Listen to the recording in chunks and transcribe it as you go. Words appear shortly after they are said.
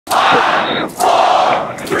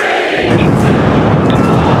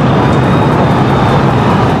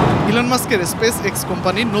Elon মাস্কের space x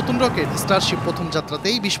কোম্পানির নতুন রকেট স্টারশিপ প্রথম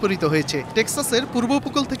যাত্রাতেই বিস্ফোরিত হয়েছে। টেক্সাসের পূর্ব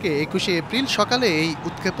উপকূল থেকে 21শে এপ্রিল সকালে এই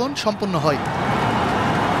উৎক্ষেপণ সম্পন্ন হয়।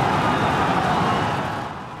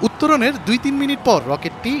 উত্তরণের 2-3 মিনিট পর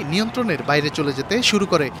রকেটটি নিয়ন্ত্রণের বাইরে চলে যেতে শুরু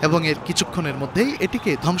করে এবং এর কিছুক্ষণের মধ্যেই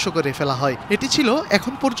এটিকে ধ্বংস করে ফেলা হয়। এটি ছিল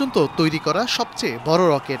এখন পর্যন্ত তৈরি করা সবচেয়ে বড়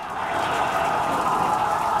রকেট।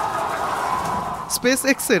 স্পেস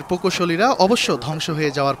এক্সের প্রকৌশলীরা অবশ্য ধ্বংস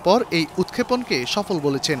হয়ে যাওয়ার পর এই উৎক্ষেপণকে সফল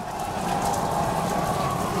বলেছেন।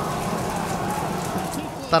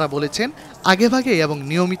 তারা বলেছেন, আগেভাগে এবং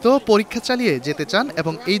নিয়মিত পরীক্ষা চালিয়ে যেতে চান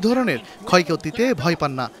এবং এই ধরনের ক্ষয়ক্ষতিতে ভয়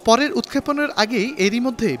পান না। পরের উৎক্ষেপণের আগেই এরই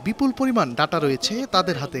মধ্যে বিপুল পরিমাণ ডাটা রয়েছে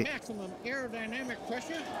তাদের হাতে।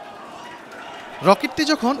 রকেটটি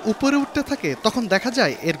যখন উপরে উঠতে থাকে তখন দেখা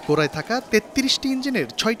যায় এর গোড়ায় থাকা 33টি ইঞ্জিনের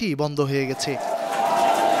 6টি বন্ধ হয়ে গেছে।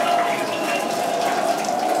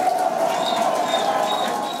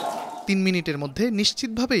 মিনিটের মধ্যে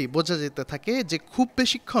নিশ্চিতভাবেই বোঝা যেতে থাকে যে খুব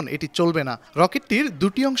বেশিক্ষণ এটি চলবে না। রকেটটির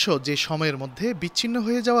দুটি অংশ যে সময়ের মধ্যে বিচ্ছিন্ন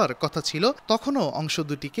হয়ে যাওয়ার কথা ছিল, তখনও অংশ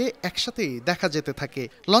দুটিকে একসাথেই দেখা যেতে থাকে।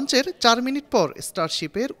 লঞ্চের 4 মিনিট পর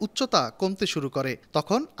স্টারশিপের উচ্চতা কমতে শুরু করে।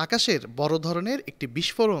 তখন আকাশের বড় ধরনের একটি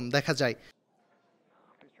বিস্ফোরণ দেখা যায়।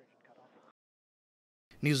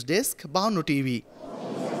 নিউজ ডেস্ক, বায়ান্ন TV.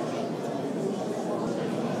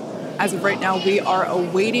 As of right now, we are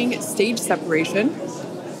awaiting stage separation,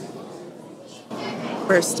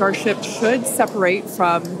 where Starship should separate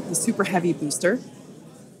from the Super Heavy booster.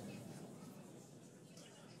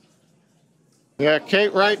 Yeah,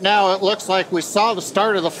 Kate, right now it looks like we saw the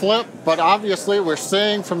start of the flip, but obviously we're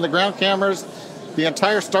seeing from the ground cameras the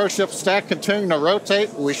entire Starship stack continuing to rotate.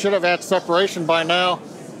 We should have had separation by now.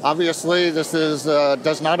 Obviously, this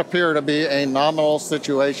does not appear to be a nominal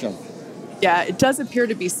situation. Yeah, it does appear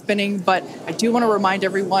to be spinning, but I do want to remind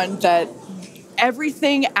everyone that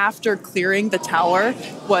everything after clearing the tower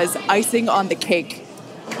was icing on the cake.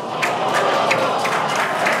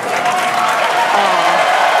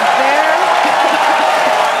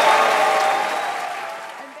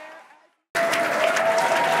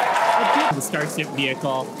 The Starship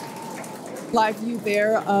vehicle. Live view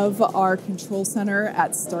there of our control center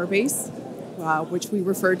at Starbase, which we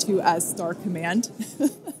refer to as Star Command.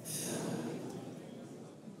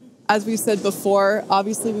 As we said before,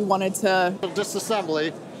 obviously we wanted to disassembly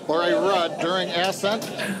or a RUD during ascent,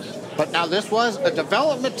 but now this was a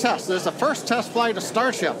development test. This is the first test flight of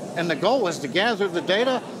Starship, and the goal was to gather the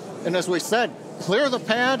data, and as we said, clear the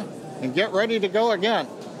pad and get ready to go again.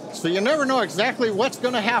 So you never know exactly what's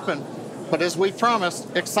going to happen, but as we promised,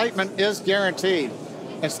 excitement is guaranteed.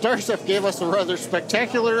 And Starship gave us a rather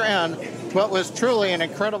spectacular end, what was truly an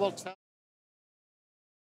incredible test.